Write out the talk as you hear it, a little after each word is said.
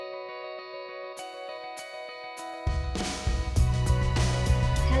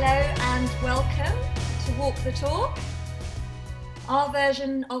Hello and welcome to Walk the Talk, our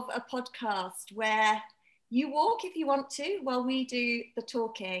version of a podcast where you walk if you want to while we do the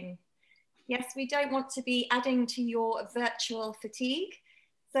talking. Yes, we don't want to be adding to your virtual fatigue.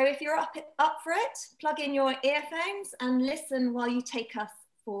 So if you're up for it, plug in your earphones and listen while you take us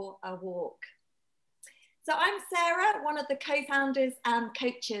for a walk. So I'm Sarah, one of the co-founders and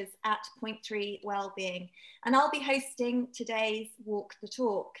coaches at Point 3 Wellbeing, and I'll be hosting today's Walk the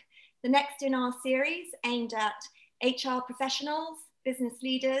Talk, the next in our series aimed at HR professionals, business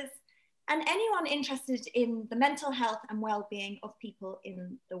leaders, and anyone interested in the mental health and well-being of people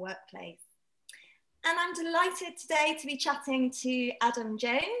in the workplace. And I'm delighted today to be chatting to Adam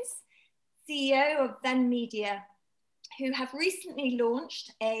Jones, CEO of Venn Media, who have recently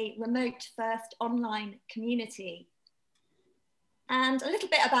launched a remote-first online community. And a little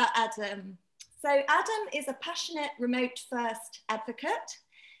bit about Adam. So Adam is a passionate remote-first advocate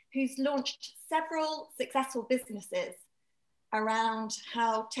who's launched several successful businesses around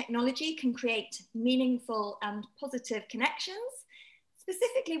how technology can create meaningful and positive connections,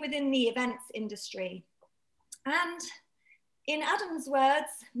 specifically within the events industry. And in Adam's words,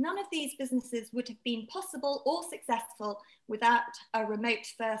 none of these businesses would have been possible or successful without a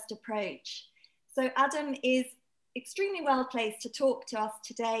remote-first approach. So Adam is extremely well placed to talk to us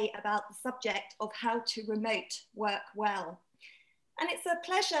today about the subject of how to remote work well. And it's a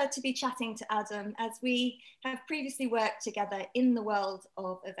pleasure to be chatting to Adam as we have previously worked together in the world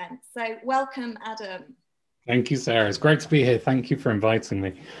of events. So welcome, Adam. Thank you, Sarah. It's great to be here. Thank you for inviting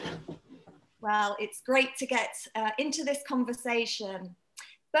me. Well, it's great to get into this conversation.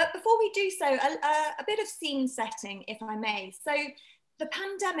 But before we do so, a bit of scene setting, if I may. So the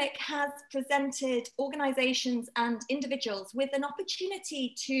pandemic has presented organisations and individuals with an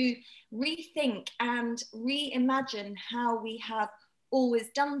opportunity to rethink and reimagine how we have always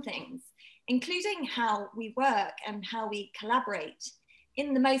done things, including how we work and how we collaborate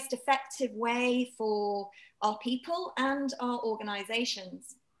in the most effective way for our people and our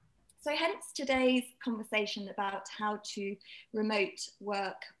organisations. So hence today's conversation about how to remote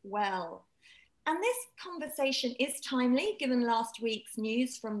work well. And this conversation is timely given last week's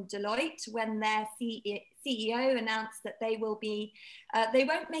news from Deloitte when their CEO announced that they won't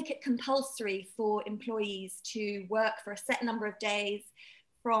make it compulsory for employees to work for a set number of days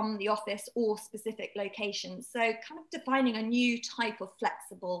from the office or specific locations. So kind of defining a new type of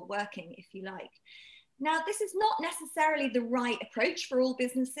flexible working, if you like. Now, this is not necessarily the right approach for all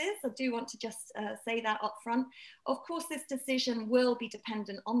businesses. I do want to just say that up front. Of course, this decision will be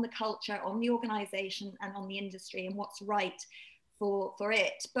dependent on the culture, on the organisation and on the industry and what's right for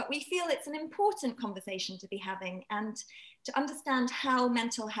it. But we feel it's an important conversation to be having and to understand how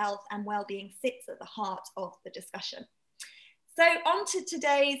mental health and well-being sits at the heart of the discussion. So on to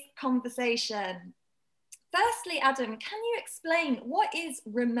today's conversation. Firstly, Adam, can you explain what is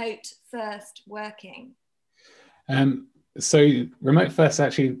remote first working? So remote first,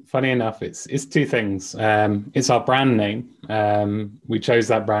 actually, funny enough, it's two things. It's our brand name. We chose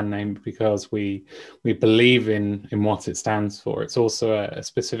that brand name because we believe in what it stands for. It's also a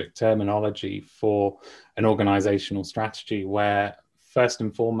specific terminology for an organizational strategy where first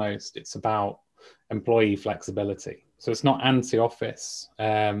and foremost, it's about employee flexibility. So it's not anti-office.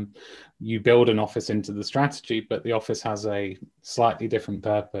 You build an office into the strategy, but the office has a slightly different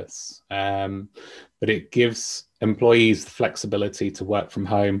purpose. But it gives employees the flexibility to work from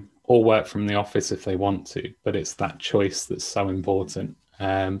home or work from the office if they want to. But it's that choice that's so important.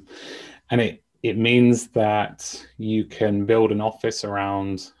 And it means that you can build an office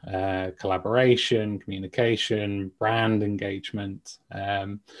around collaboration, communication, brand engagement,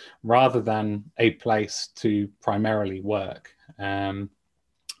 rather than a place to primarily work. And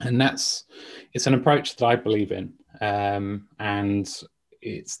it's an approach that I believe in. And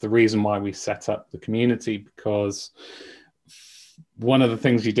it's the reason why we set up the community, because one of the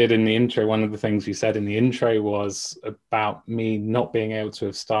things you did in the intro, one of the things you said in the intro was about me not being able to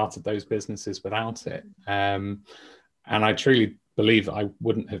have started those businesses without it. And I truly believe that I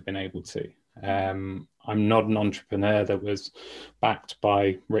wouldn't have been able to. I'm not an entrepreneur that was backed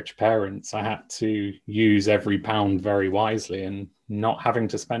by rich parents. I had to use every pound very wisely, and not having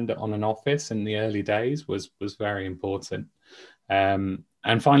to spend it on an office in the early days was very important. And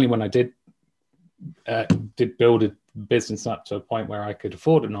finally, when I did build a business up to a point where I could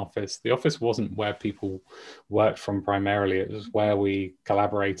afford an office, the office wasn't where people worked from primarily. It was where we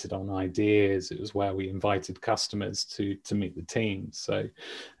collaborated on ideas. It was where we invited customers to meet the team. So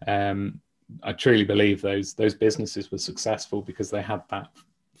I truly believe those businesses were successful because they had that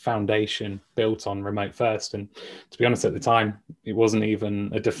foundation built on remote first. And to be honest, at the time, it wasn't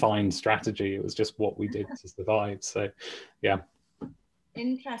even a defined strategy. It was just what we did to survive. So, yeah.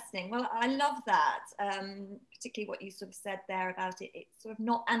 Interesting. Well, I love that, particularly what you sort of said there about it. It's sort of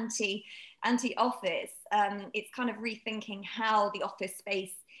not anti-office. It's kind of rethinking how the office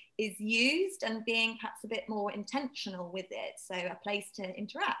space is used and being perhaps a bit more intentional with it. So a place to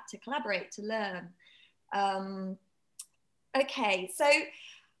interact, to collaborate, to learn. Okay, so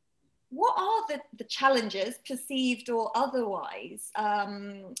what are the challenges, perceived or otherwise,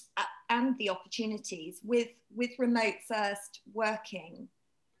 and the opportunities with remote first working?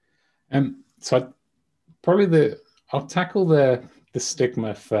 So I'll tackle the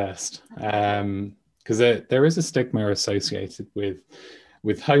stigma first, because there is a stigma associated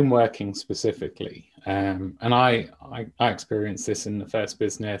with home working specifically, and I experienced this in the first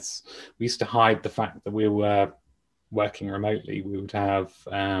business. We used to hide the fact that we were working remotely. We would have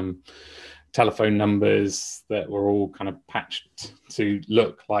telephone numbers that were all kind of patched to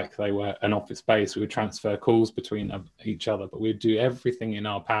look like they were an office space. We would transfer calls between each other, but we'd do everything in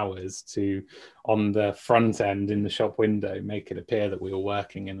our powers to, on the front end in the shop window, make it appear that we were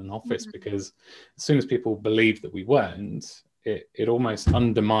working in an office, because as soon as people believed that we weren't, it almost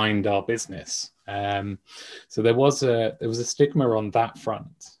undermined our business. So there was a stigma on that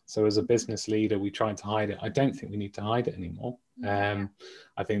front. So as a business leader, we tried to hide it. I don't think we need to hide it anymore.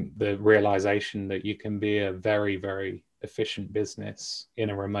 I think the realization that you can be a very, very efficient business in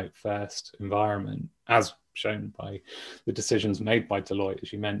a remote first environment, as shown by the decisions made by Deloitte,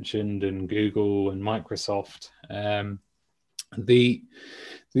 as you mentioned, and Google and Microsoft. The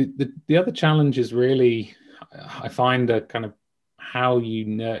other challenge is really, I find, a kind of how you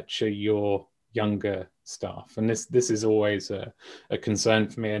nurture your younger staff, and this is always a concern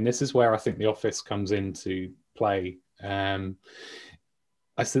for me, and this is where I think the office comes into play.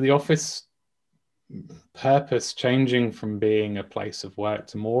 I see the office purpose changing from being a place of work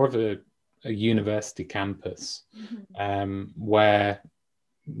to more of a university campus, where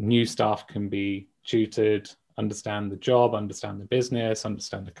new staff can be tutored, understand the job, understand the business,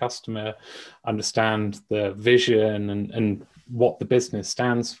 understand the customer, understand the vision and what the business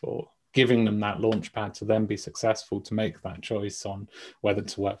stands for, giving them that launch pad to then be successful, to make that choice on whether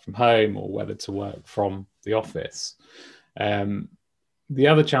to work from home or whether to work from the office. The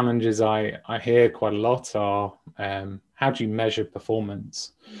other challenges I hear quite a lot are, how do you measure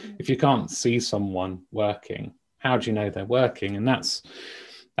performance? If you can't see someone working, how do you know they're working? And that's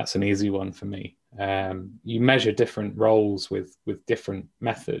an easy one for me. You measure different roles with different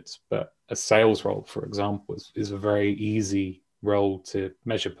methods, but a sales role, for example, is a very easy role to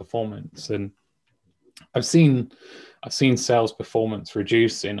measure performance. And I've seen sales performance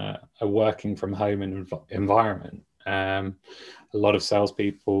reduce in a working from home environment. A lot of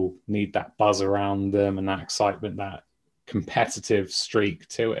salespeople need that buzz around them and that excitement, that competitive streak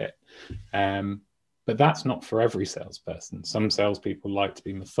to it. But that's not for every salesperson. Some salespeople like to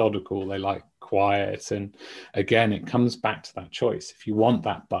be methodical, they like quiet. And again, it comes back to that choice. If you want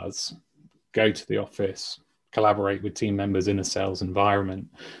that buzz, go to the office, collaborate with team members in a sales environment.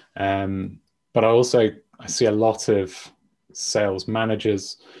 But I see a lot of sales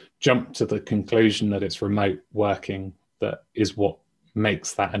managers jump to the conclusion that it's remote working that is what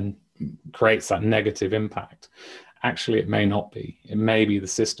makes that and creates that negative impact. Actually, it may not be. It may be the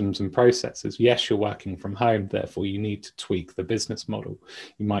systems and processes. Yes, you're working from home, therefore you need to tweak the business model.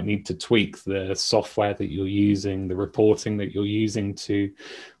 You might need to tweak the software that you're using, the reporting that you're using to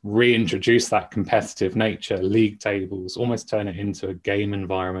reintroduce that competitive nature, league tables, almost turn it into a game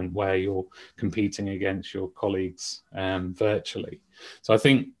environment where you're competing against your colleagues virtually. So I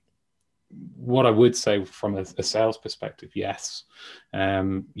think what I would say from a sales perspective, yes,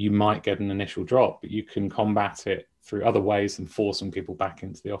 you might get an initial drop, but you can combat it through other ways and forcing people back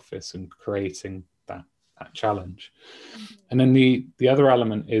into the office and creating that challenge. And then the other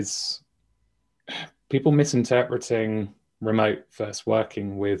element is people misinterpreting remote first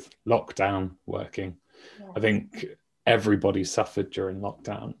working with lockdown working. Yes. I think everybody suffered during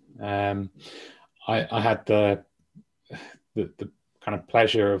lockdown. I had the kind of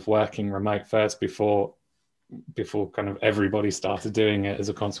pleasure of working remote first before kind of everybody started doing it as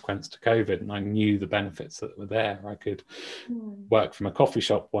a consequence to COVID. And I knew the benefits that were there. I could work from a coffee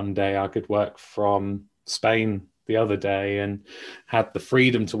shop one day. I could work from Spain the other day and had the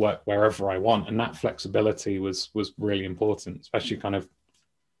freedom to work wherever I want. And that flexibility was really important, especially kind of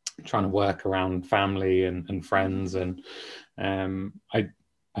trying to work around family and friends. And I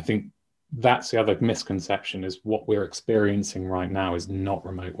think that's the other misconception, is what we're experiencing right now is not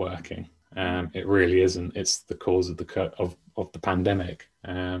remote working. It really isn't. It's the cause of the pandemic.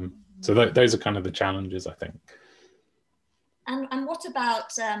 So those are kind of the challenges, I think. And what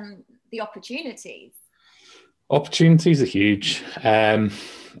about the opportunities? Opportunities are huge.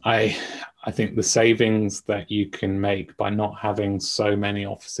 I think the savings that you can make by not having so many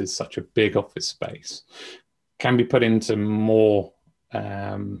offices, such a big office space, can be put into more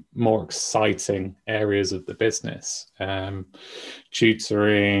exciting areas of the business.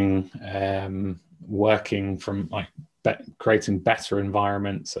 Tutoring, working from creating better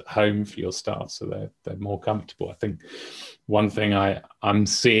environments at home for your staff so they're more comfortable. I think one thing I'm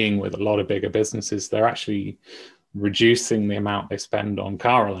seeing with a lot of bigger businesses, they're actually reducing the amount they spend on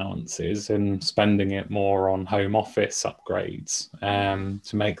car allowances and spending it more on home office upgrades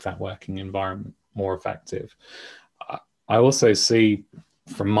to make that working environment more effective. I also see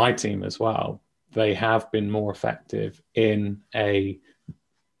from my team as well, they have been more effective in a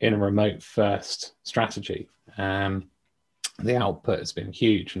remote first strategy. The output has been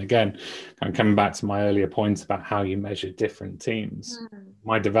huge. And again, I'm coming back to my earlier point about how you measure different teams.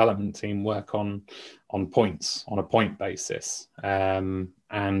 My development team work on points, on a point basis,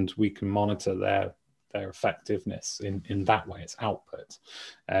 and we can monitor their effectiveness in that way. It's output,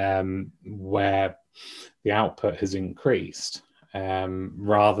 where the output has increased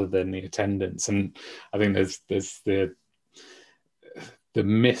rather than the attendance. And I think there's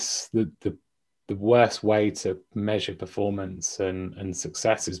the worst way to measure performance and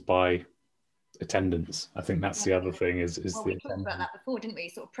success is by attendance. I think that's the other thing is well, we talked about that before, didn't we?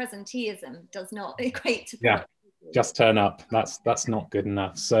 Sort of presenteeism does not equate to just turn up. That's not good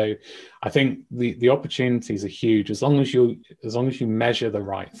enough. So I think the opportunities are huge as long as you measure the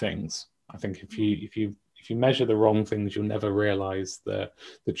right things. I think if you measure the wrong things, you'll never realize the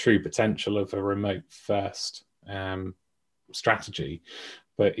true potential of a remote first strategy.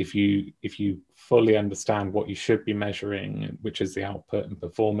 But if you fully understand what you should be measuring, which is the output and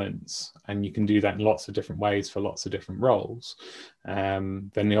performance, and you can do that in lots of different ways for lots of different roles,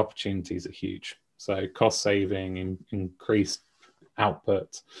 then the opportunities are huge. So cost saving, increased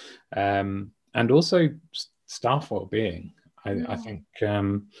output, and also staff well-being. I think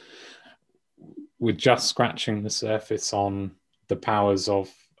we're just scratching the surface on the powers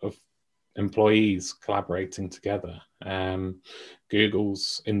of employees collaborating together.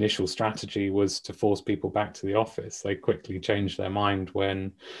 Google's initial strategy was to force people back to the office. They quickly changed their mind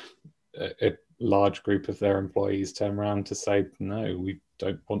when a large group of their employees turned around to say, no, we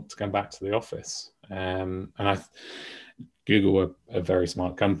don't want to come back to the office. Google were a very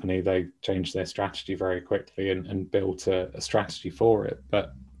smart company. They changed their strategy very quickly and built a strategy for it.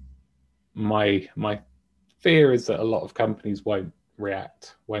 But my fear is that a lot of companies won't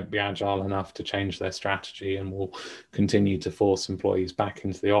be agile enough to change their strategy and will continue to force employees back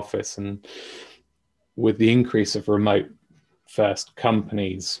into the office. And with the increase of remote first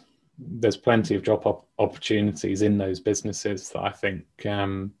companies, there's plenty of job opportunities in those businesses that I think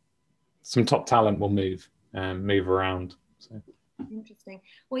some top talent will move around. So. Interesting.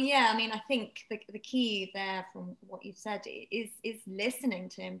 Well, yeah, I mean, I think the key there from what you've said is listening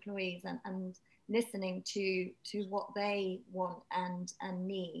to employees and listening to what they want and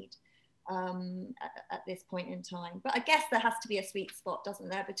need at this point in time. But I guess there has to be a sweet spot, doesn't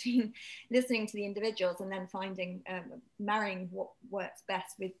there, between listening to the individuals and then finding marrying what works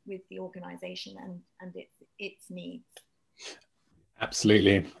best with the organization and its needs.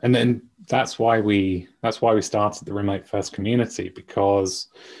 Absolutely. And then that's why we started the remote first community, because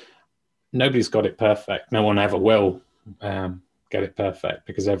nobody's got it perfect. No one ever will get it perfect,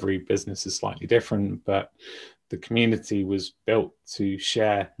 because every business is slightly different. But the community was built to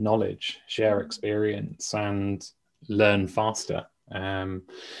share knowledge, share experience, and learn faster.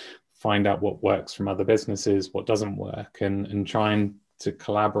 Find out what works from other businesses, what doesn't work, and trying to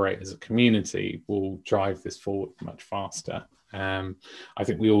collaborate as a community will drive this forward much faster. I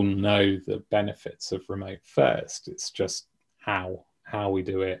think we all know the benefits of remote first. It's just how we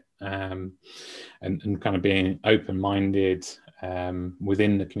do it, and kind of being open-minded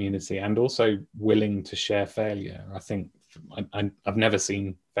within the community, and also willing to share failure. I think I've never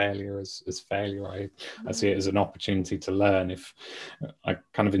seen failure as failure. I see it as an opportunity to learn. If I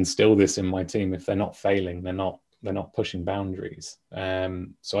kind of instill this in my team, if they're not failing, they're not pushing boundaries.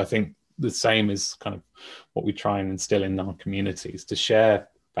 So I think the same is kind of what we try and instill in our communities, to share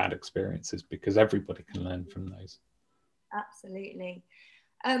bad experiences, because everybody can learn from those. Absolutely.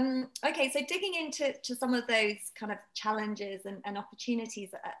 Okay, so digging into some of those kind of challenges and opportunities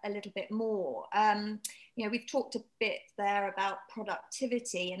a little bit more. We've talked a bit there about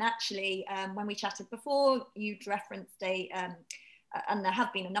productivity, and actually when we chatted before, you'd referenced a and there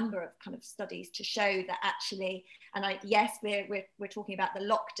have been a number of kind of studies to show that actually, and yes, we're talking about the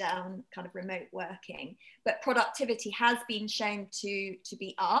lockdown kind of remote working, but productivity has been shown to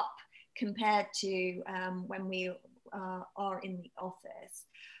be up compared to when we are in the office.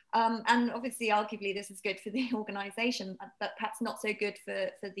 And obviously, arguably, this is good for the organisation, but perhaps not so good for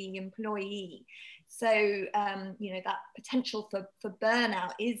the employee. So, that potential for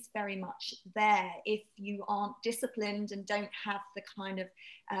burnout is very much there if you aren't disciplined and don't have the kind of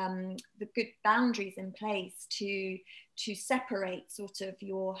the good boundaries in place to separate sort of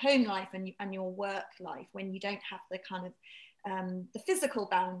your home life and your work life, when you don't have the kind of the physical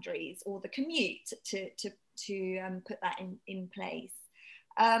boundaries or the commute to put that in place.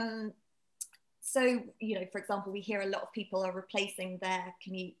 So, for example, we hear a lot of people are replacing their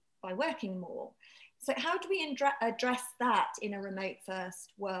commute by working more. So how do we address that in a remote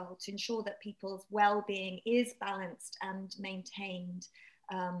first world to ensure that people's well-being is balanced and maintained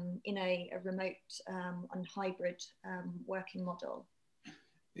in a remote and hybrid working model?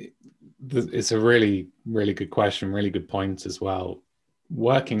 It's a really, really good question, really good point as well.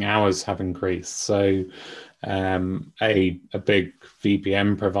 Working hours have increased. So a big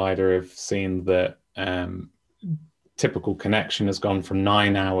VPN provider have seen that typical connection has gone from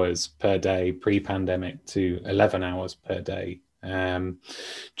 9 hours per day pre-pandemic to 11 hours per day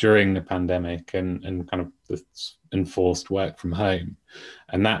during the pandemic, and kind of the enforced work from home.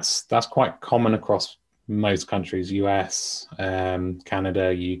 And that's quite common across most countries, US,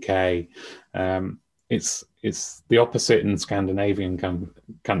 Canada, UK. It's the opposite in Scandinavian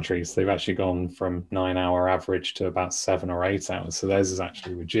countries. They've actually gone from 9-hour average to about 7 or 8 hours. So theirs is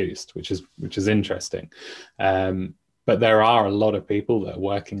actually reduced, which is interesting. But there are a lot of people that are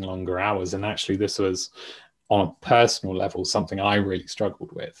working longer hours. And actually this was, on a personal level, something I really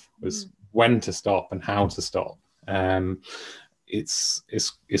struggled with, was when to stop and how to stop. It's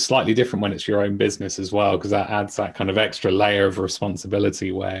slightly different when it's your own business as well, because that adds that kind of extra layer of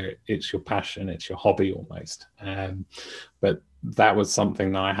responsibility where it's your passion, it's your hobby almost. But that was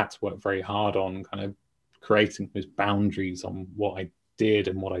something that I had to work very hard on, kind of creating those boundaries on what I did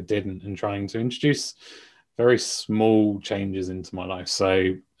and what I didn't, and trying to introduce very small changes into my life.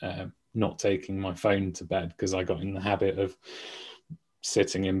 So not taking my phone to bed, because I got in the habit of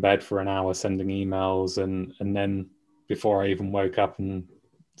sitting in bed for an hour sending emails, and then before I even woke up and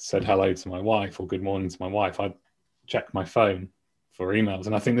said hello to my wife or good morning to my wife, I'd check my phone for emails.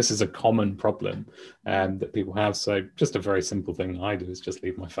 And I think this is a common problem that people have. So just a very simple thing I do is just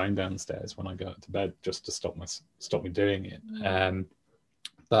leave my phone downstairs when I go to bed, just to stop me doing it.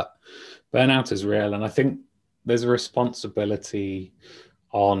 But burnout is real, and I think there's a responsibility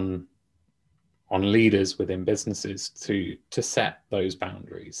on leaders within businesses to set those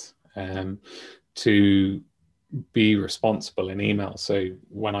boundaries, to be responsible in email. So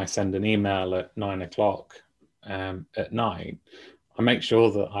when I send an email at 9 o'clock at night, I make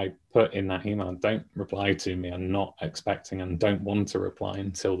sure that I put in that email, don't reply to me. I'm not expecting and don't want to reply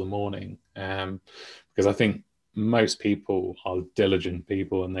until the morning, because I think most people are diligent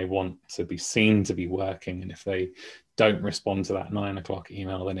people and they want to be seen to be working. And if they don't respond to that 9 o'clock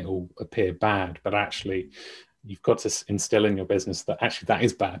email, then it will appear bad. But actually, you've got to instill in your business that actually that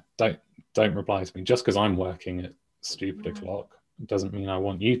is bad. Don't reply to me. Just because I'm working at stupid o'clock doesn't mean I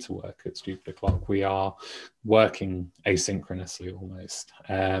want you to work at stupid o'clock. We are working asynchronously almost.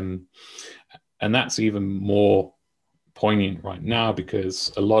 And that's even more poignant right now,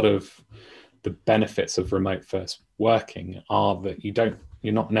 because a lot of the benefits of remote first working are that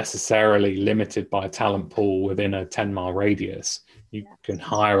you're not necessarily limited by a talent pool within a 10-mile radius. You can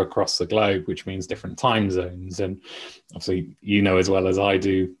hire across the globe, which means different time zones. And obviously, as well as I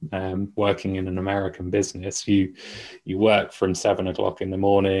do, working in an American business, you work from 7 o'clock in the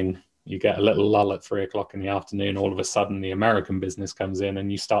morning, you get a little lull at 3 o'clock in the afternoon, all of a sudden the American business comes in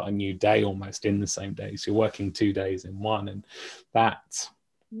and you start a new day almost in the same day. So you're working 2 days in one. And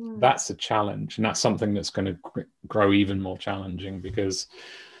that's a challenge. And that's something that's going to grow even more challenging, because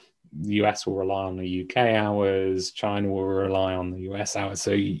the US will rely on the UK hours, China will rely on the US hours.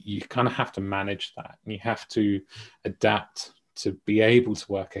 So you kind of have to manage that. You have to adapt to be able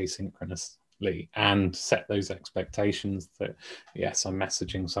to work asynchronously and set those expectations that, yes, I'm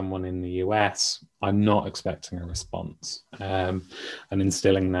messaging someone in the US, I'm not expecting a response, and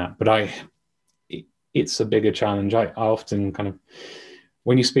instilling that. But it's a bigger challenge. I often kind of,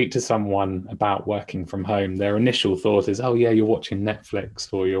 when you speak to someone about working from home, their initial thought is, oh yeah, you're watching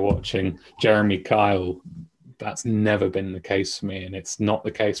Netflix or you're watching Jeremy Kyle. That's never been the case for me. And it's not the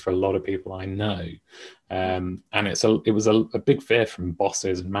case for a lot of people I know. And it was a big fear from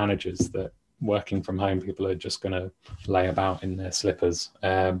bosses and managers that working from home, people are just going to lay about in their slippers.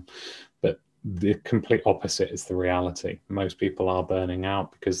 But the complete opposite is the reality. Most people are burning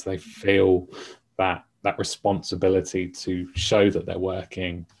out because they feel that responsibility to show that they're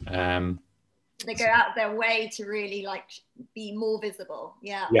working. They go out of their way to really like be more visible.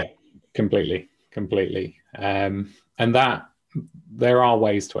 Yeah, completely. And that there are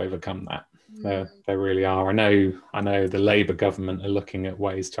ways to overcome that. There really are. I know the Labour government are looking at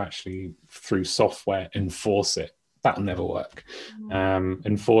ways to actually, through software, enforce it. That'll never work.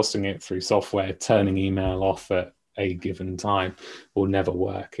 Enforcing it through software, turning email off at a given time, will never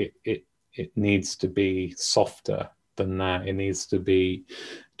work. It needs to be softer than that. It needs to be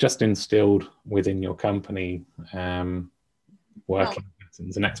just instilled within your company, working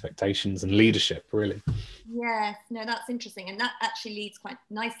patterns and expectations and leadership, really. Yes, no, that's interesting. And that actually leads quite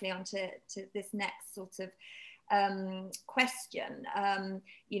nicely onto this next sort of question.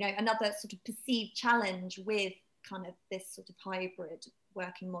 Another sort of perceived challenge with kind of this sort of hybrid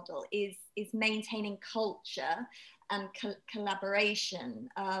working model is maintaining culture and collaboration.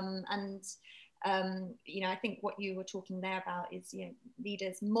 I think what you were talking there about is,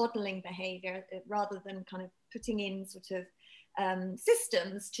 leaders modeling behavior rather than kind of putting in sort of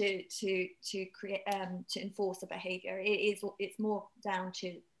systems to create to enforce a behavior. It's more down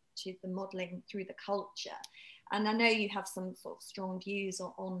to the modeling through the culture. And I know you have some sort of strong views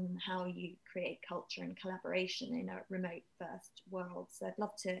on how you create culture and collaboration in a remote first world. So I'd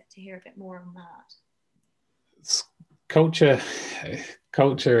love to hear a bit more on that. Culture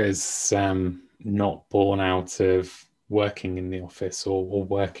is not born out of working in the office or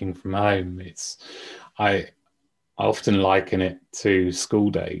working from home. I often liken it to school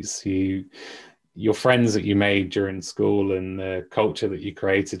days. Your friends that you made during school and the culture that you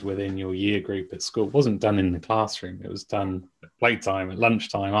created within your year group at school wasn't done in the classroom. It was done at playtime, at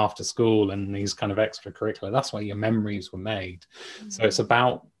lunchtime, after school, and these kind of extracurricular. That's why your memories were made. So it's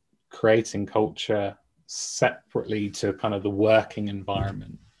about creating culture separately to kind of the working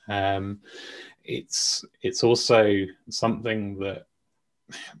environment. It's also something that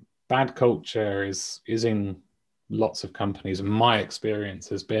bad culture is in lots of companies, and my experience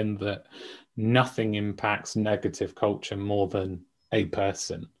has been that nothing impacts negative culture more than a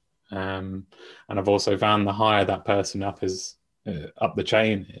person. And I've also found the higher that person up the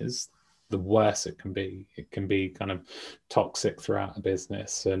chain is, the worse it can be. It can be kind of toxic throughout a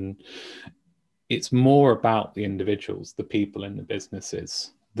business, and it's more about the individuals, the people in the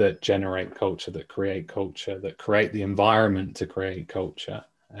businesses that generate culture, that create the environment to create culture.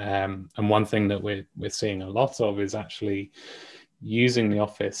 And one thing that we're seeing a lot of is actually using the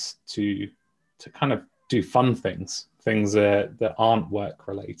office to kind of do fun things that aren't work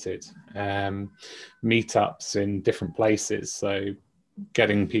related, meetups in different places. So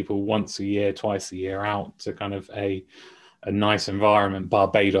getting people once a year, twice a year out to kind of a nice environment,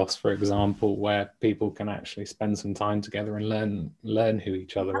 Barbados, for example, where people can actually spend some time together and learn who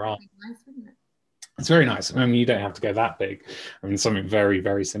each other are. Nice, wouldn't it? It's very nice. I mean, you don't have to go that big. I mean, something very,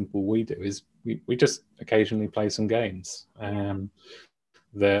 very simple we do is we just occasionally play some games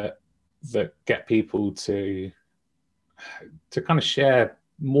that get people to kind of share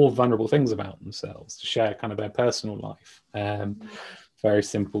more vulnerable things about themselves, to share kind of their personal life. Very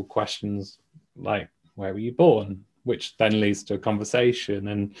simple questions like, where were you born? Which then leads to a conversation,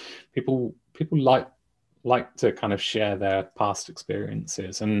 and people like to kind of share their past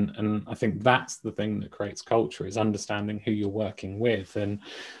experiences, and I think that's the thing that creates culture, is understanding who you're working with. And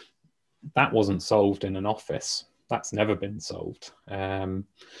that wasn't solved in an office. That's never been solved.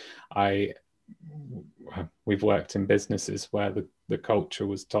 We've worked in businesses where the culture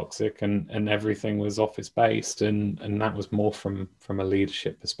was toxic and everything was office based, and that was more from a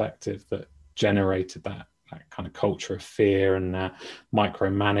leadership perspective that generated that kind of culture of fear and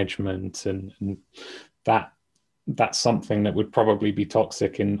micromanagement, and that's something that would probably be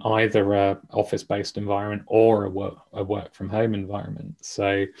toxic in either a office-based environment or a work from home environment.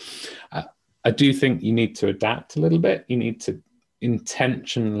 So I do think you need to adapt a little bit. You need to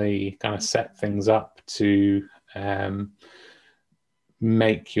intentionally kind of set things up to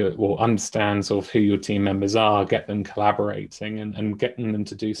understand sort of who your team members are, get them collaborating, and getting them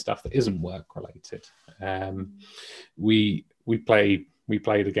to do stuff that isn't work related. We played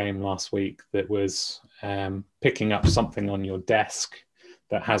a game last week that was picking up something on your desk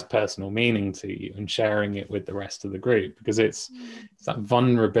that has personal meaning to you and sharing it with the rest of the group, because it's that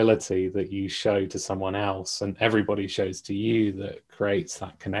vulnerability that you show to someone else and everybody shows to you that creates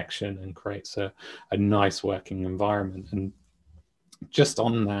that connection and creates a nice working environment. And just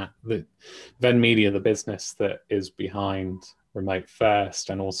on that, the Venn Media, the business that is behind Remote First,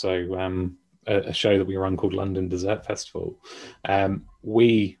 and also a show that we run called London Dessert Festival.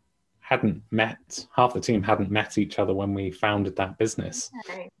 We hadn't met, half the team hadn't met each other when we founded that business.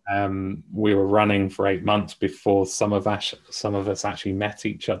 Okay. We were running for 8 months before some of us actually met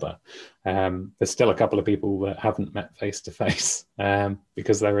each other. There's still a couple of people that haven't met face to face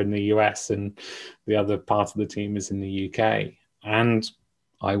because they're in the US and the other part of the team is in the UK. And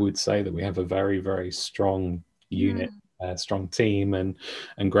I would say that we have a very, very strong unit, strong team, and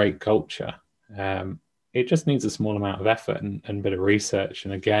great culture. It just needs a small amount of effort and a bit of research,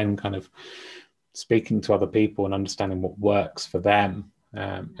 and again, kind of speaking to other people and understanding what works for them,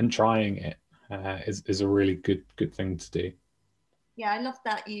 and trying it is a really good thing to do. Yeah, I love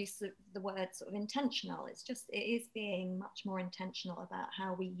that use of the word sort of intentional. It is being much more intentional about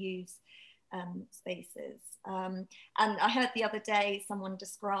how we use spaces. And I heard the other day someone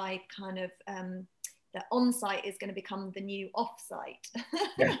describe kind of that on-site is going to become the new off-site.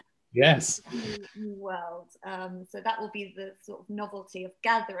 Yeah. Yes. New world. So that will be the sort of novelty of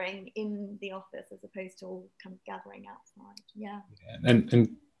gathering in the office as opposed to all kind of gathering outside. Yeah.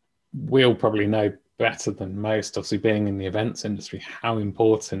 And we'll probably know better than most, obviously being in the events industry, how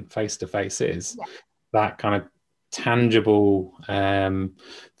important face-to-face is. Yeah. That kind of tangible,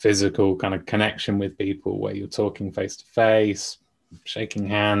 physical kind of connection with people where you're talking face-to-face, shaking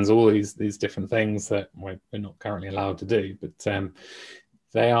hands, all these different things that we're not currently allowed to do, but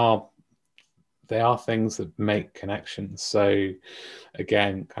they are things that make connections. So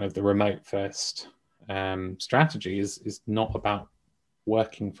again, kind of the remote first strategy is not about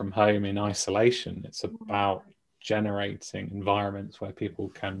working from home in isolation. It's about generating environments where people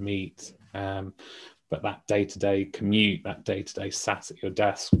can meet. But that day-to-day commute, that day-to-day sat at your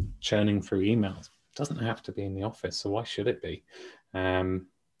desk churning through emails, doesn't have to be in the office. So why should it be?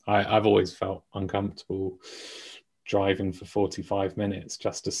 I've always felt uncomfortable driving for 45 minutes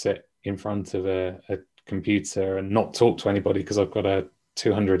just to sit in front of a computer and not talk to anybody because I've got a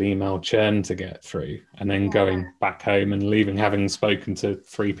 200 email churn to get through, and then going back home and leaving having spoken to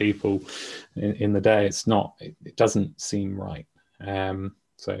 3 people in the day. It doesn't seem right.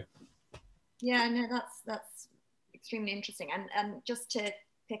 So yeah, no, that's extremely interesting. And just to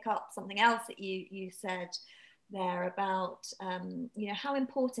pick up something else that you said there about how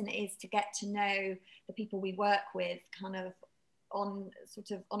important it is to get to know the people we work with kind of on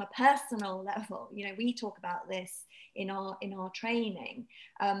a personal level. We talk about this in our training,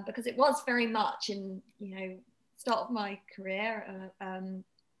 because it was very much in start of my career, that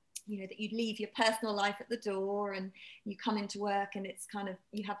you'd leave your personal life at the door and you come into work and it's kind of,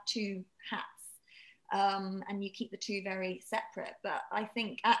 you have 2 hats, and you keep the 2 very separate. But I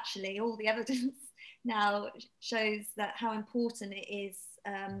think actually all the evidence now shows that how important it is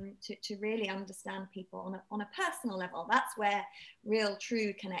to really understand people on a personal level. That's where real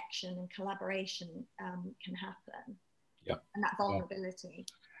true connection and collaboration can happen. Yeah. And that vulnerability.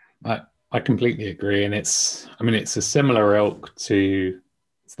 I completely agree. And it's a similar ilk to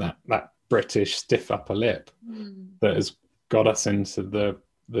that British stiff upper lip that has got us into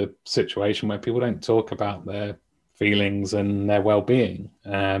the situation where people don't talk about their feelings and their well-being.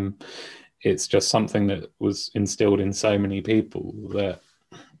 It's just something that was instilled in so many people that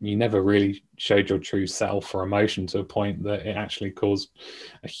you never really showed your true self or emotion to a point that it actually caused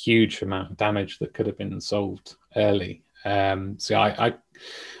a huge amount of damage that could have been solved early. So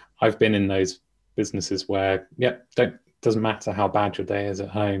I've been in those businesses where, doesn't matter how bad your day is at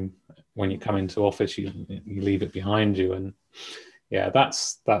home, when you come into office, you leave it behind you. And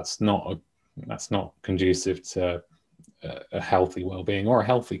that's not conducive to a healthy well-being or a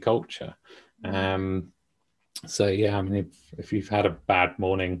healthy culture. So if you've had a bad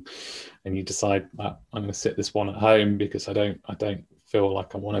morning and you decide that I'm going to sit this one at home because I don't feel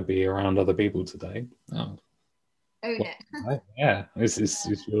like I want to be around other people today. Own it. Yeah,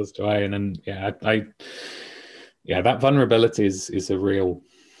 it's yours to own. And that vulnerability is a real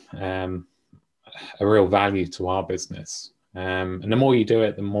value to our business. And the more you do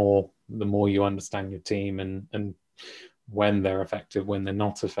it, the more you understand your team and when they're effective, when they're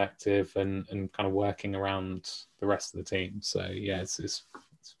not effective, and kind of working around the rest of the team. So it's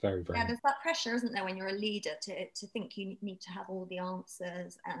very, very. Yeah, there's that pressure, isn't there, when you're a leader to think you need to have all the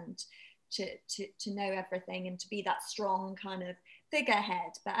answers and to know everything and to be that strong kind of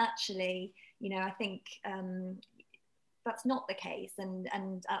figurehead. But actually, I think that's not the case.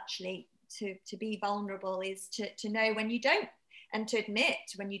 And actually, to be vulnerable is to know when you don't, and to admit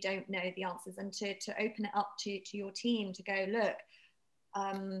when you don't know the answers, and to open it up to your team to go, look,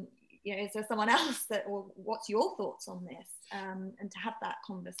 is there someone else or what's your thoughts on this, and to have that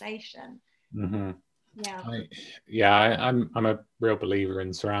conversation. Mm-hmm. Yeah. I'm a real believer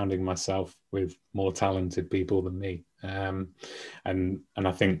in surrounding myself with more talented people than me, and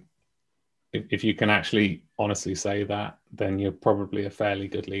I think if you can actually honestly say that, then you're probably a fairly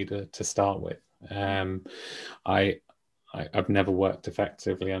good leader to start with. I, I've never worked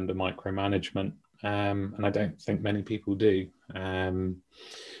effectively under micromanagement, and I don't think many people do. I,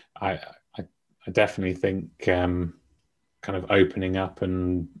 I definitely think kind of opening up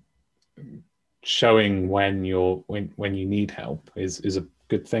and showing when you need help is a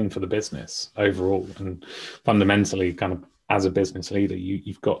good thing for the business overall, and fundamentally, kind of as a business leader,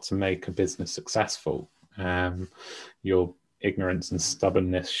 you've got to make a business successful. Your ignorance and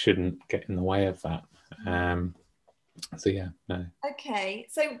stubbornness shouldn't get in the way of that. So yeah, no. Okay,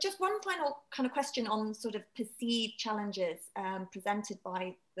 so just one final kind of question on sort of perceived challenges presented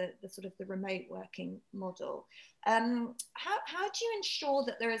by the sort of the remote working model. How do you ensure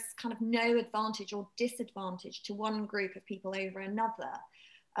that there is kind of no advantage or disadvantage to one group of people over another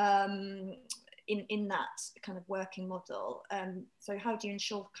in that kind of working model? So how do you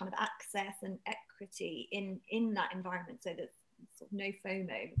ensure kind of access and equity in that environment so that sort of no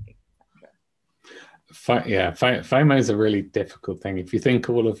FOMO? FOMO is a really difficult thing. If you think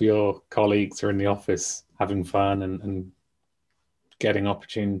all of your colleagues are in the office having fun and getting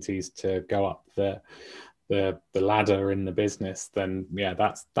opportunities to go up the ladder in the business, then yeah,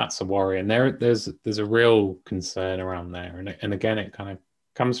 that's a worry. And there's a real concern around there. And again, it kind of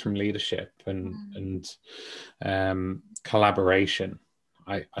comes from leadership and collaboration.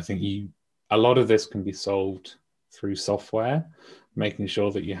 I think a lot of this can be solved through software, making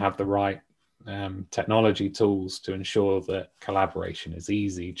sure that you have the right technology tools to ensure that collaboration is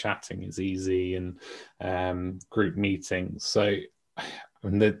easy, chatting is easy, and group meetings. So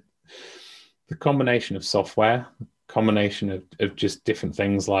the combination of software, combination of just different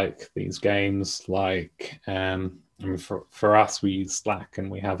things like these games, like I mean, for us, we use Slack,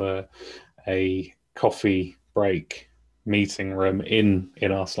 and we have a coffee break meeting room in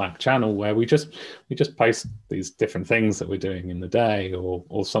our Slack channel where we just post these different things that we're doing in the day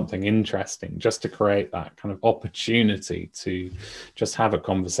or something interesting, just to create that kind of opportunity to just have a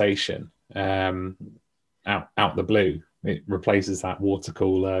conversation out the blue. It replaces that water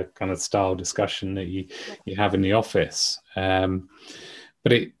cooler kind of style discussion that you have in the office.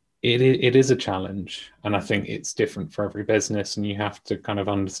 But it is a challenge, and I think it's different for every business, and you have to kind of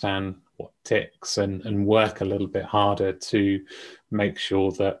understand what ticks and work a little bit harder to make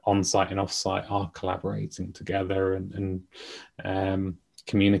sure that on-site and off-site are collaborating together and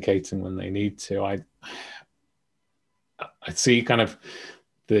communicating when they need to. I see kind of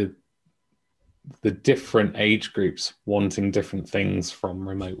the different age groups wanting different things from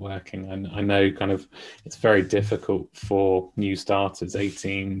remote working. And I know kind of it's very difficult for new starters,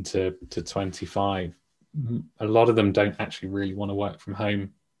 18 to 25. A lot of them don't actually really want to work from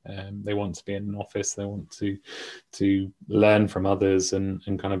home. They want to be in an office. They want to learn from others and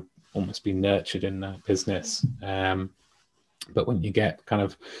kind of almost be nurtured in that business. But when you get kind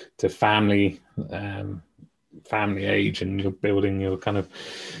of to family age and you're building your kind of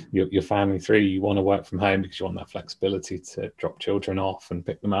your family through, you want to work from home because you want that flexibility to drop children off and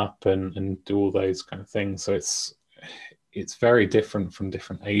pick them up and do all those kind of things. So it's very different from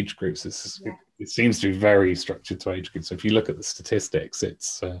different age groups. It seems to be very structured to age groups. So if you look at the statistics,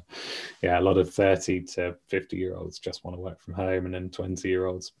 it's a lot of 30 to 50-year-olds just want to work from home, and then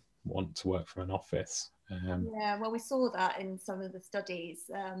 20-year-olds want to work from an office. Well, we saw that in some of the studies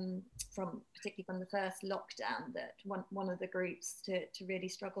particularly from the first lockdown, that one of the groups to really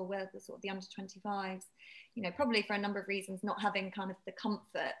struggle were the sort of the under 25s, probably for a number of reasons, not having kind of the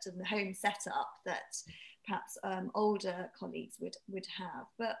comfort and the home setup that perhaps older colleagues would have.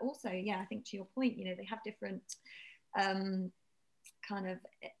 But also, I think to your point, they have different kind of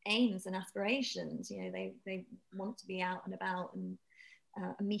aims and aspirations. They want to be out and about and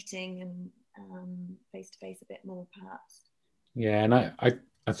a meeting and face to face a bit more, perhaps. Yeah, and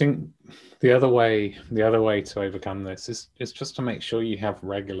I think the other way to overcome this is just to make sure you have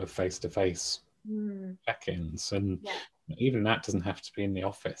regular face to face check-ins, and even that doesn't have to be in the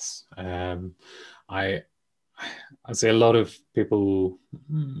office. I see a lot of people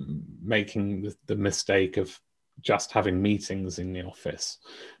making the mistake of just having meetings in the office,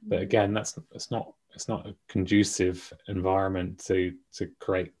 but again, it's not a conducive environment to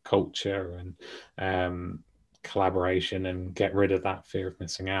create culture and collaboration and get rid of that fear of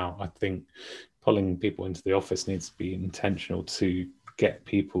missing out. I think pulling people into the office needs to be intentional to get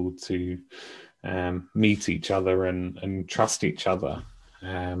people to meet each other and trust each other.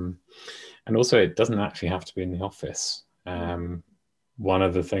 And also, it doesn't actually have to be in the office. One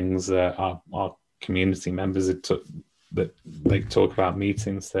of the things that our community members that they talk about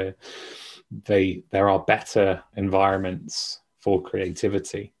meetings, there are better environments for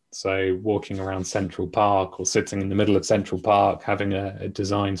creativity. So walking around Central Park or sitting in the middle of Central Park having a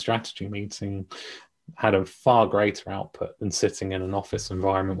design strategy meeting had a far greater output than sitting in an office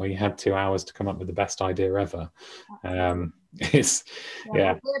environment where you had 2 hours to come up with the best idea ever. It's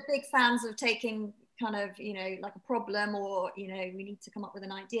yeah. We're big fans of taking kind of, you know, like a problem, or, you know, we need to come up with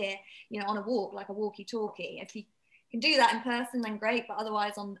an idea, you know, on a walk, like a walkie-talkie. If you can do that in person, then great, but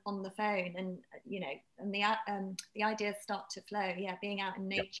otherwise on the phone, and, you know, and the ideas start to flow. Yeah, being out in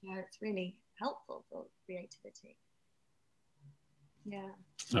nature, it's really helpful for creativity. Yeah,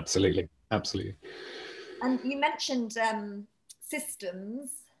 absolutely. And you mentioned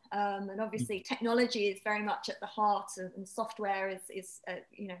systems, and obviously technology is very much at the heart of, and software is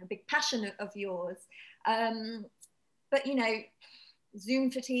you know, a big passion of yours. But, you know,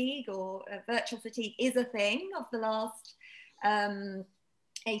 Zoom fatigue or virtual fatigue is a thing of the last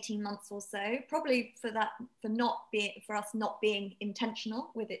 18 months or so, probably for us not being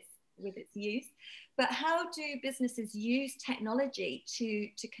intentional with its use. But how do businesses use technology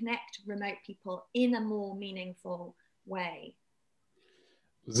to connect remote people in a more meaningful way?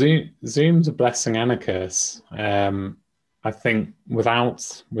 Zoom's a blessing and a curse. I think without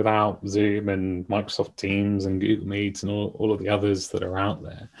Zoom and Microsoft Teams and Google Meets and all of the others that are out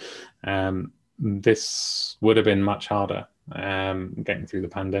there, this would have been much harder, getting through the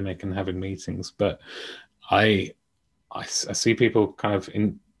pandemic and having meetings. But I see people kind of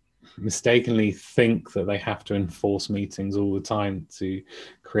mistakenly think that they have to enforce meetings all the time to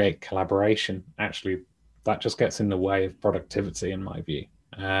create collaboration. Actually, that just gets in the way of productivity, in my view.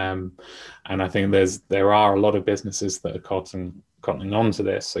 And I think there are a lot of businesses that are cottoning on to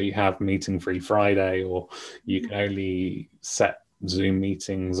this. So you have meeting free Friday, or you can only set Zoom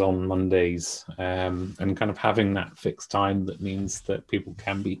meetings on Mondays, and kind of having that fixed time that means that people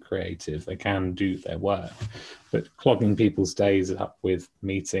can be creative, they can do their work. But clogging people's days up with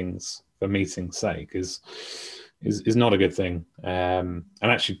meetings for meeting's sake is not a good thing. And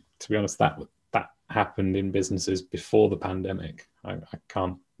actually, to be honest, that happened in businesses before the pandemic. I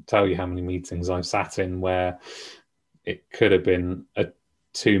can't tell you how many meetings I've sat in where it could have been a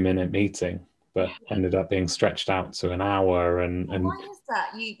 2-minute meeting, but ended up being stretched out to an hour. And why is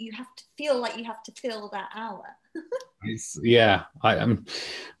that? You have to feel like you have to fill that hour. Yeah,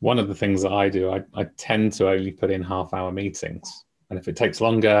 one of the things that I do, I tend to only put in half-hour meetings, and if it takes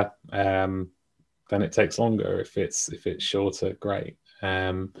longer, then it takes longer. If it's shorter, great.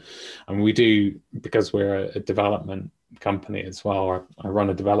 And we do, because we're a development company as well. I run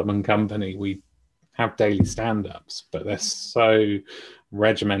a development company. We have daily stand-ups, but they're so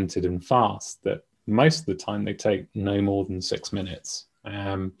regimented and fast that most of the time they take no more than 6 minutes.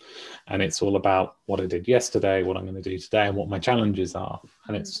 And it's all about what I did yesterday, what I'm going to do today, and what my challenges are.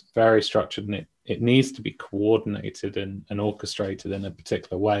 And it's very structured, and it needs to be coordinated and orchestrated in a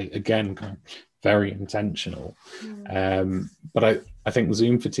particular way. Again, kind of very intentional. But I think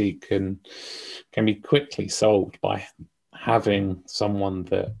Zoom fatigue can be quickly solved by having someone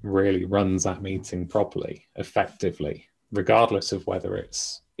that really runs that meeting properly, effectively, regardless of whether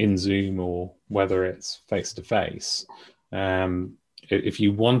it's in Zoom or whether it's face to face. If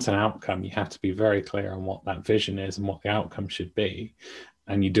you want an outcome, you have to be very clear on what that vision is and what the outcome should be,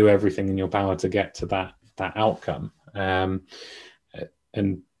 and you do everything in your power to get to that outcome. And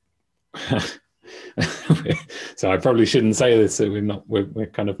so I probably shouldn't say this. So we're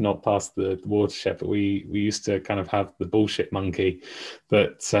kind of not past the watershed, but we used to kind of have the bullshit monkey.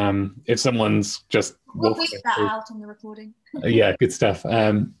 But if someone's just we'll bleep that out in the recording. Yeah, good stuff.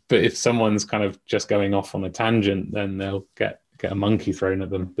 But if someone's kind of just going off on a tangent, then they'll get a monkey thrown at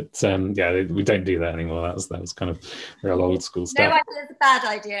them. But yeah, we don't do that anymore. That was kind of real old school stuff. No idea is a bad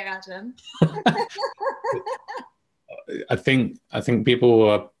idea, Adam. I think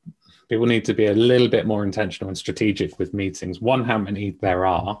people need to be a little bit more intentional and strategic with meetings. One, how many there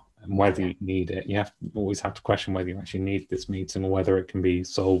are and whether you need it. You always have to question whether you actually need this meeting, or whether it can be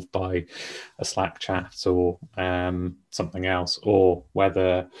solved by a Slack chat or something else, or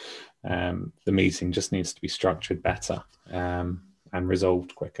whether the meeting just needs to be structured better and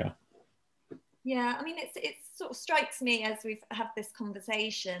resolved quicker. Yeah, I mean, it sort of strikes me as we've had this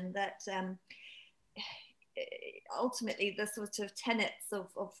conversation that ultimately the sort of tenets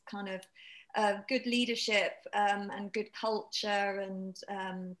of kind of good leadership and good culture and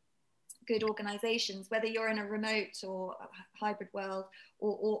good organizations, whether you're in a remote or a hybrid world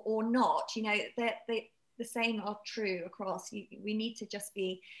or not, you know, they the same are true across. We need to just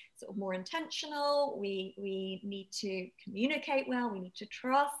be sort of more intentional. We need to communicate well. We need to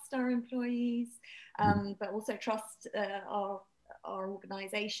trust our employees, but also trust our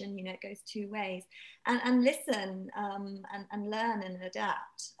organization. You know, it goes two ways, and listen, and learn and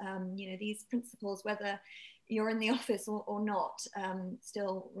adapt. You know, these principles, whether you're in the office or not,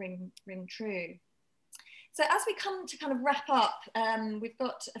 still ring true. So as we come to kind of wrap up, we've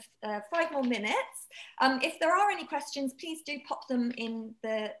got 5 more minutes. If there are any questions, please do pop them in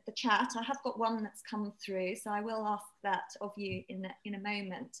the chat. I have got one that's come through, so I will ask that of you in a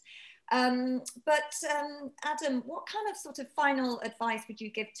moment. But Adam, what kind of sort of final advice would you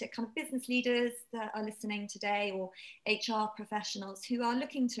give to kind of business leaders that are listening today, or HR professionals who are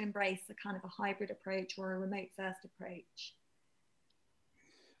looking to embrace a kind of a hybrid approach or a remote first approach?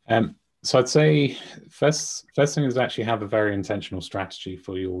 So I'd say first thing is actually have a very intentional strategy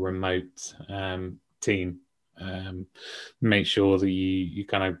for your remote team. Make sure that you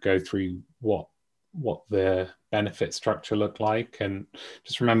kind of go through what the benefit structure look like, and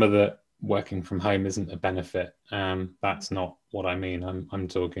just remember that working from home isn't a benefit. That's not what I mean. I'm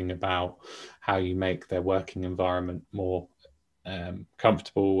talking about how you make their working environment more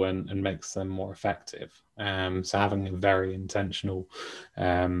comfortable and makes them more effective. So having a very intentional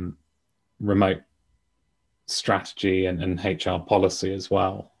remote strategy and HR policy as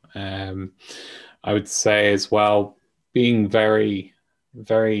well. I would say as well, being very,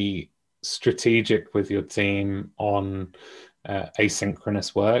 very strategic with your team on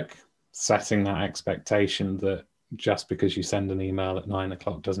asynchronous work, setting that expectation that just because you send an email at 9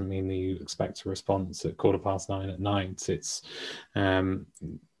 o'clock doesn't mean that you expect a response at 9:15 at night. It's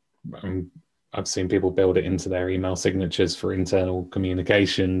I've seen people build it into their email signatures for internal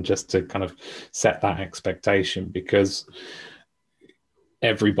communication just to kind of set that expectation, because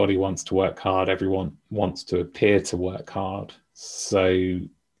everybody wants to work hard. Everyone wants to appear to work hard. So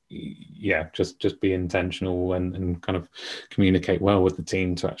yeah, just be intentional and kind of communicate well with the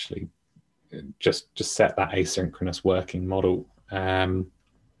team to actually just set that asynchronous working model. And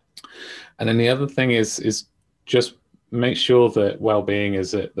then the other thing is just make sure that well-being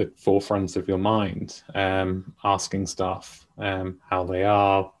is at the forefront of your mind. Asking staff how they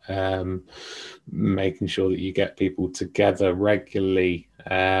are, making sure that you get people together regularly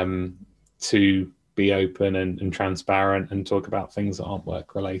to be open and transparent and talk about things that aren't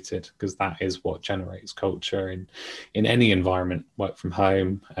work related, because that is what generates culture in any environment, work from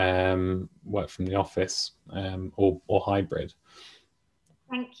home, work from the office, or hybrid.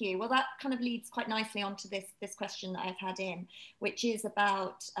 Thank you. Well, that kind of leads quite nicely onto this question that I've had in, which is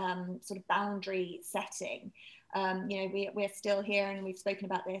about sort of boundary setting. You know, we're still here, and we've spoken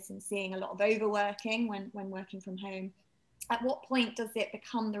about this, and seeing a lot of overworking when working from home. At what point does it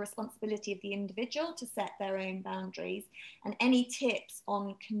become the responsibility of the individual to set their own boundaries, and any tips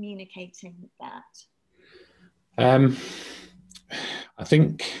on communicating that? I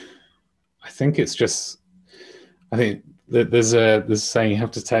think it's just, I think there's a saying, you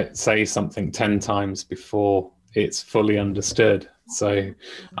have to say something 10 times before it's fully understood. So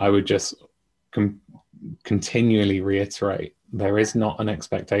I would just continually reiterate, there is not an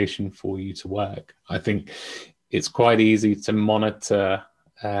expectation for you to work. I think it's quite easy to monitor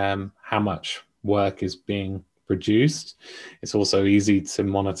how much work is being produced. It's also easy to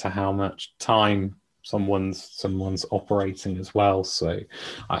monitor how much time someone's operating as well. So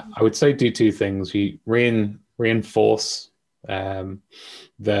I would say do two things. You reinforce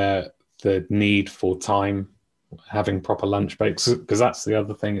the need for time, having proper lunch breaks, because that's the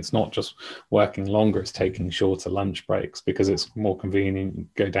other thing. It's not just working longer, it's taking shorter lunch breaks, because it's more convenient. You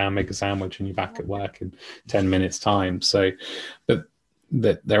go down, make a sandwich, and you're back at work in 10 minutes time. So but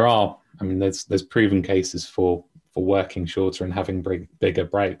there are, I mean, there's proven cases for working shorter and having bigger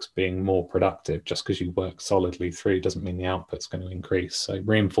breaks being more productive. Just because you work solidly through doesn't mean the output's going to increase. So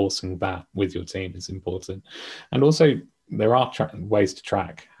reinforcing that with your team is important. And also there are ways to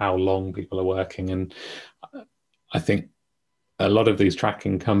track how long people are working. And I think a lot of these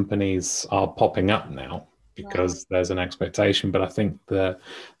tracking companies are popping up now because there's an expectation, but I think they're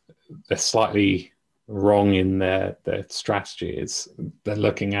slightly wrong in their strategy. Is they're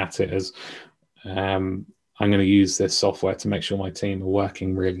looking at it as I'm going to use this software to make sure my team are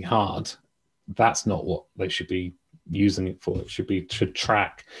working really hard. That's not what they should be using it for. It should be to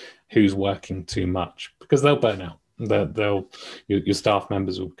track who's working too much, because they'll burn out. Your staff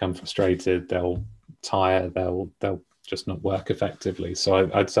members will become frustrated. They'll tire. They'll just not work effectively.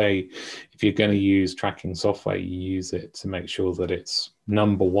 So I'd say if you're going to use tracking software, you use it to make sure that its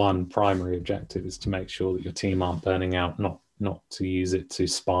number one primary objective is to make sure that your team aren't burning out, not not to use it to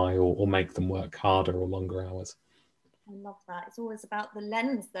spy or make them work harder or longer hours. I love that. It's always about the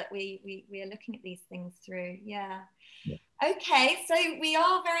lens that we are looking at these things through. Yeah. Okay, so we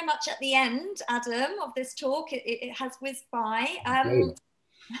are very much at the end, Adam, of this talk. It has whizzed by. And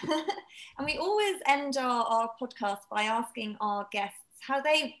we always end our podcast by asking our guests how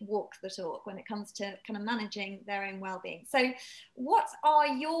they walk the talk when it comes to kind of managing their own well-being. So what are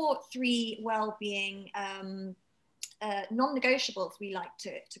your 3 well-being non-negotiables, we like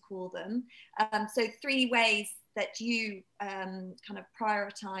to call them? So 3 ways that you kind of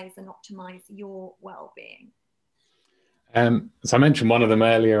prioritize and optimize your well-being. So I mentioned one of them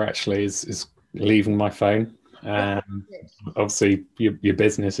earlier, actually, is leaving my phone. Obviously, your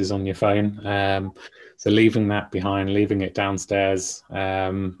business is on your phone. So leaving that behind, leaving it downstairs,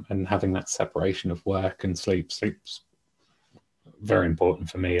 and having that separation of work and sleep. Sleep's very important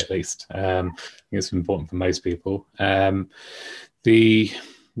for me, at least. I think it's important for most people. The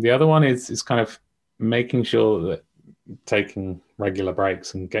other one is kind of making sure that taking regular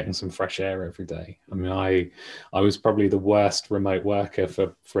breaks and getting some fresh air every day. I mean, I was probably the worst remote worker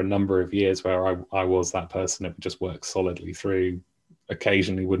for a number of years, where I was that person that would just work solidly through,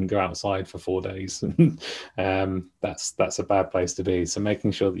 occasionally wouldn't go outside for 4 days. That's a bad place to be. So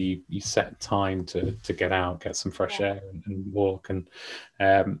making sure that you set time to get out, get some fresh air and walk. And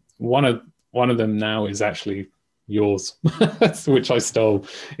one of them now is actually yours, which I stole.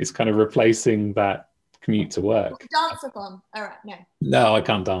 Is kind of replacing that commute to work. Dance-a-thon. All right, no, I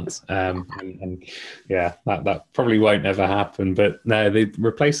can't dance. And yeah, that probably won't ever happen. But no,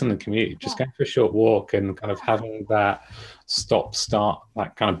 replacing the commute, just going for a short walk and kind of having that stop start,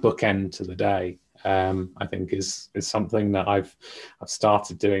 that kind of bookend to the day, I think is something that I've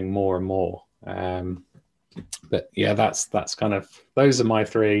started doing more and more. But yeah, that's kind of, those are my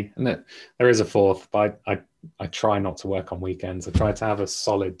 3. And there is a 4th, but I try not to work on weekends. I try to have a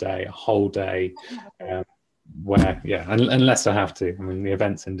solid day, a whole day, where, unless I have to. I mean, the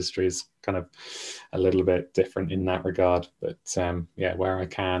events industry is kind of a little bit different in that regard. But where I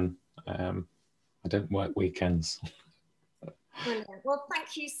can, I don't work weekends. Brilliant. Well,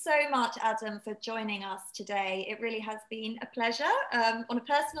 thank you so much, Adam, for joining us today. It really has been a pleasure on a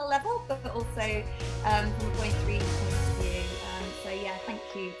personal level, but also from a point of view. So yeah, thank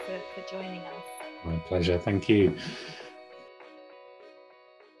you for joining us. My pleasure. Thank you.